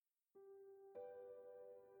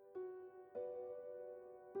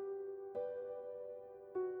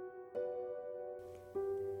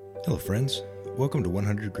Hello, friends. Welcome to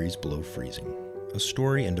 100 Degrees Below Freezing, a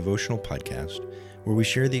story and devotional podcast where we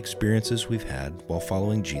share the experiences we've had while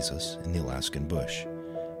following Jesus in the Alaskan bush.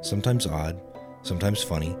 Sometimes odd, sometimes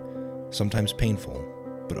funny, sometimes painful,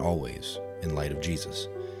 but always in light of Jesus.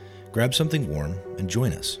 Grab something warm and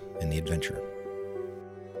join us in the adventure.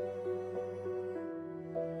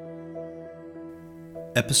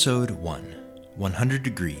 Episode 1, 100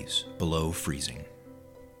 Degrees Below Freezing.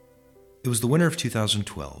 It was the winter of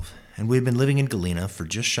 2012, and we had been living in Galena for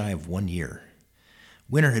just shy of 1 year.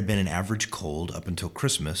 Winter had been an average cold up until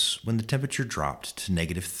Christmas, when the temperature dropped to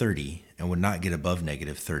negative 30 and would not get above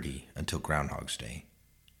negative 30 until Groundhog's Day.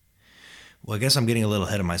 Well, I guess I'm getting a little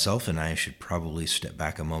ahead of myself, and I should probably step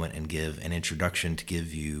back a moment and give an introduction to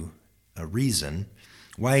give you a reason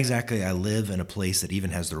why exactly I live in a place that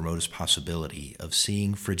even has the remotest possibility of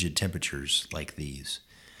seeing frigid temperatures like these.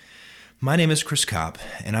 My name is Chris Kopp,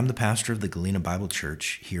 and I'm the pastor of the Galena Bible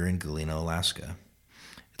Church here in Galena, Alaska.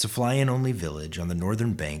 It's a fly-in only village on the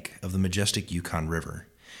northern bank of the majestic Yukon River.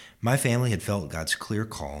 My family had felt God's clear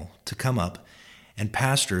call to come up and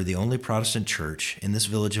pastor the only Protestant church in this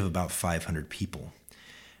village of about 500 people.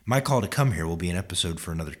 My call to come here will be an episode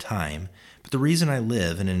for another time, but the reason I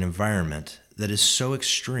live in an environment that is so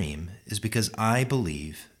extreme is because I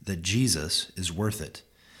believe that Jesus is worth it.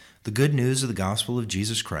 The good news of the gospel of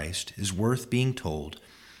Jesus Christ is worth being told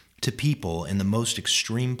to people in the most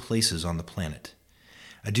extreme places on the planet.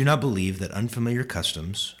 I do not believe that unfamiliar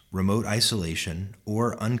customs, remote isolation,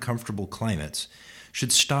 or uncomfortable climates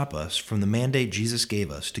should stop us from the mandate Jesus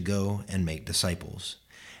gave us to go and make disciples.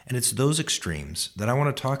 And it's those extremes that I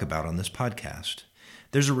want to talk about on this podcast.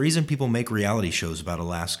 There's a reason people make reality shows about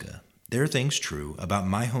Alaska. There are things true about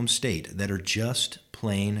my home state that are just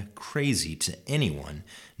plain crazy to anyone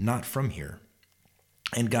not from here.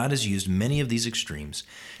 And God has used many of these extremes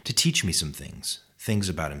to teach me some things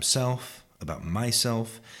about himself, about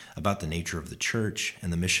myself, about the nature of the church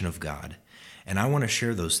and the mission of God. And I want to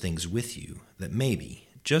share those things with you that maybe,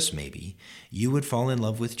 just maybe, you would fall in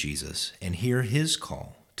love with Jesus and hear his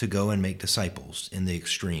call to go and make disciples in the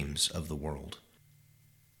extremes of the world.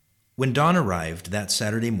 When dawn arrived that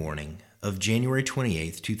Saturday morning of January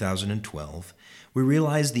 28, 2012, we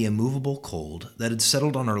realized the immovable cold that had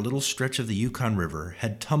settled on our little stretch of the Yukon River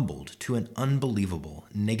had tumbled to an unbelievable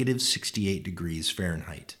negative 68 degrees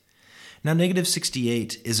Fahrenheit. Now, negative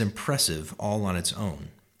 68 is impressive all on its own.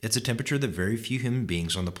 It's a temperature that very few human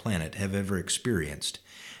beings on the planet have ever experienced,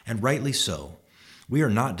 and rightly so. We are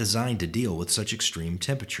not designed to deal with such extreme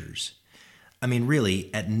temperatures. I mean,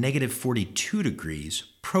 really, at negative 42 degrees,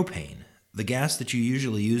 propane, the gas that you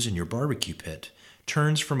usually use in your barbecue pit,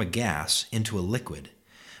 turns from a gas into a liquid.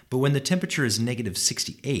 But when the temperature is negative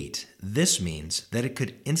 68, this means that it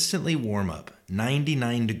could instantly warm up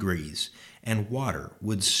 99 degrees and water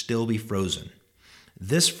would still be frozen.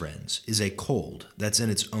 This, friends, is a cold that's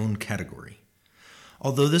in its own category.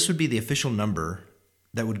 Although this would be the official number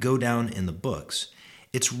that would go down in the books,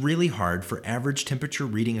 it's really hard for average temperature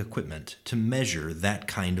reading equipment to measure that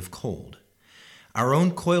kind of cold. Our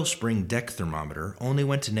own coil spring deck thermometer only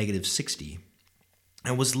went to negative 60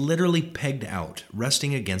 and was literally pegged out,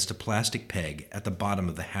 resting against a plastic peg at the bottom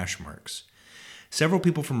of the hash marks. Several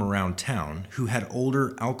people from around town who had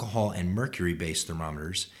older alcohol and mercury-based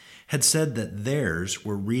thermometers had said that theirs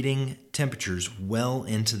were reading temperatures well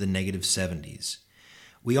into the negative 70s.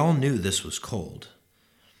 We all knew this was cold.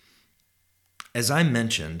 As I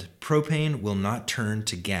mentioned, propane will not turn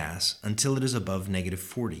to gas until it is above negative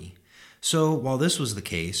 40. So while this was the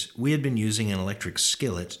case, we had been using an electric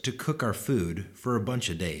skillet to cook our food for a bunch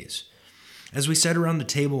of days. As we sat around the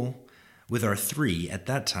table with our three, at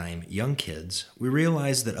that time, young kids, we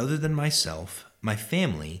realized that other than myself, my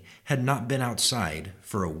family had not been outside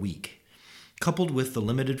for a week. Coupled with the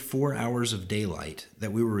limited 4 hours of daylight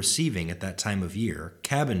that we were receiving at that time of year,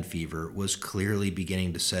 cabin fever was clearly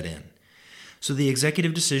beginning to set in. So the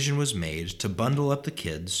executive decision was made to bundle up the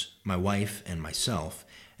kids, my wife and myself,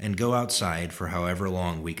 and go outside for however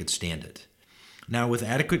long we could stand it. Now, with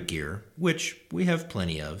adequate gear, which we have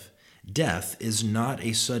plenty of, death is not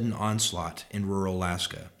a sudden onslaught in rural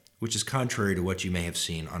Alaska, which is contrary to what you may have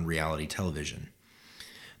seen on reality television.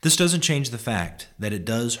 This doesn't change the fact that it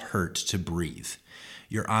does hurt to breathe.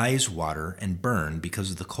 Your eyes water and burn because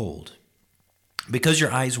of the cold. Because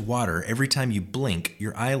your eyes water, every time you blink,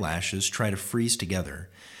 your eyelashes try to freeze together.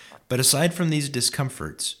 But aside from these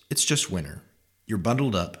discomforts, it's just winter. You're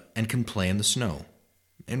bundled up and can play in the snow.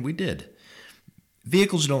 And we did.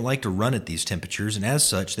 Vehicles don't like to run at these temperatures, and as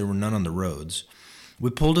such, there were none on the roads. We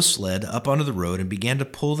pulled a sled up onto the road and began to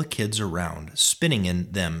pull the kids around, spinning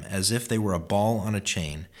in them as if they were a ball on a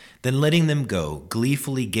chain, then letting them go,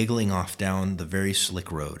 gleefully giggling off down the very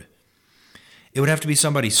slick road. It would have to be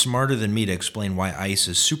somebody smarter than me to explain why ice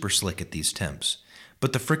is super slick at these temps,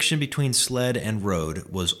 but the friction between sled and road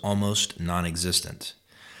was almost non-existent.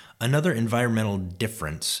 Another environmental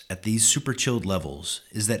difference at these super chilled levels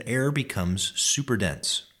is that air becomes super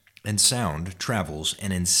dense, and sound travels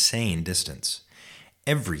an insane distance.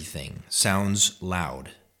 Everything sounds loud.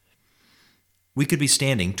 We could be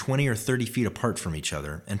standing 20 or 30 feet apart from each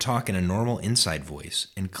other and talk in a normal inside voice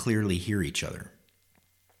and clearly hear each other.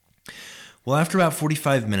 Well, after about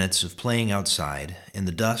 45 minutes of playing outside in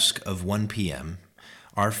the dusk of 1 p.m.,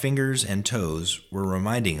 our fingers and toes were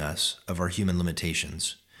reminding us of our human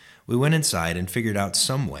limitations. We went inside and figured out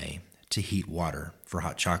some way to heat water for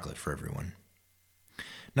hot chocolate for everyone.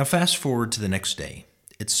 Now fast forward to the next day.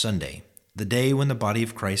 It's Sunday, the day when the body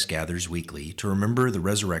of Christ gathers weekly to remember the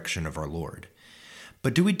resurrection of our Lord.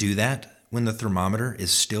 But do we do that when the thermometer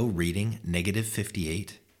is still reading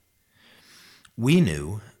 -58? We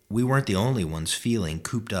knew we weren't the only ones feeling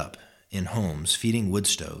cooped up in homes feeding wood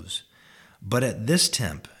stoves. But at this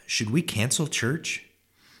temp, should we cancel church?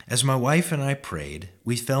 As my wife and I prayed,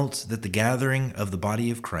 we felt that the gathering of the body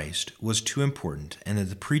of Christ was too important and that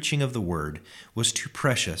the preaching of the word was too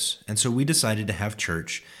precious, and so we decided to have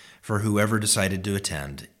church for whoever decided to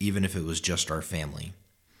attend, even if it was just our family.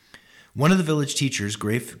 One of the village teachers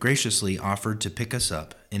graciously offered to pick us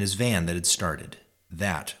up in his van that had started.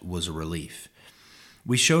 That was a relief.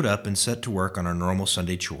 We showed up and set to work on our normal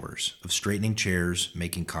Sunday chores of straightening chairs,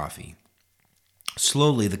 making coffee.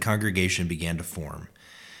 Slowly, the congregation began to form.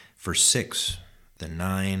 For 6, then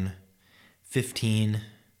 9, 15,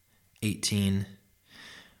 18.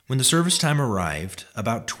 When the service time arrived,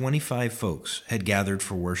 about 25 folks had gathered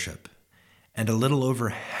for worship, and a little over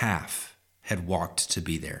half had walked to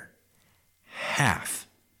be there. Half.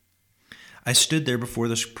 I stood there before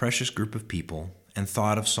this precious group of people and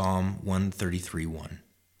thought of Psalm 133:1.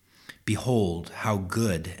 Behold, how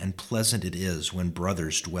good and pleasant it is when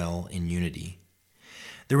brothers dwell in unity.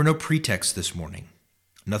 There were no pretexts this morning.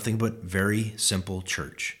 Nothing but very simple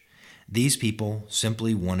church. These people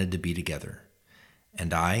simply wanted to be together.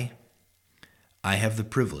 And I have the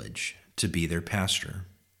privilege to be their pastor.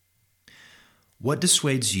 What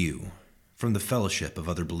dissuades you from the fellowship of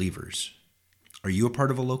other believers? Are you a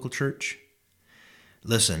part of a local church?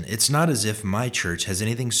 Listen, it's not as if my church has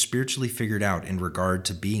anything spiritually figured out in regard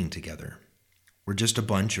to being together. We're just a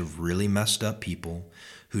bunch of really messed up people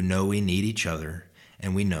who know we need each other,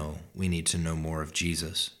 and we know we need to know more of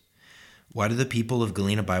Jesus. Why do the people of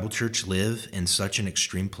Galena Bible Church live in such an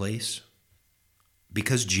extreme place?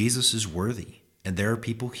 Because Jesus is worthy, and there are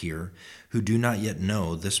people here who do not yet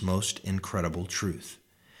know this most incredible truth.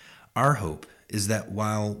 Our hope is that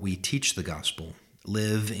while we teach the gospel,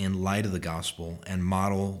 live in light of the gospel, and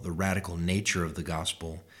model the radical nature of the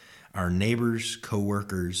gospel, our neighbors,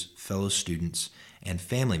 co-workers, fellow students, and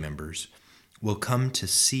family members will come to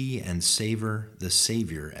see and savor the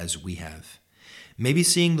Savior as we have. Maybe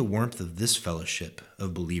seeing the warmth of this fellowship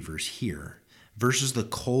of believers here versus the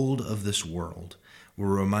cold of this world will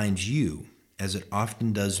remind you, as it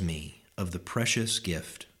often does me, of the precious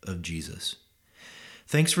gift of Jesus.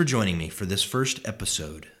 Thanks for joining me for this first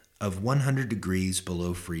episode of 100 Degrees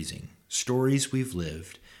Below Freezing, stories we've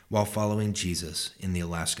lived while following Jesus in the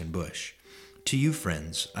Alaskan bush. To you,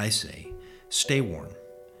 friends, I say, stay warm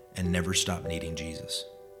and never stop needing Jesus.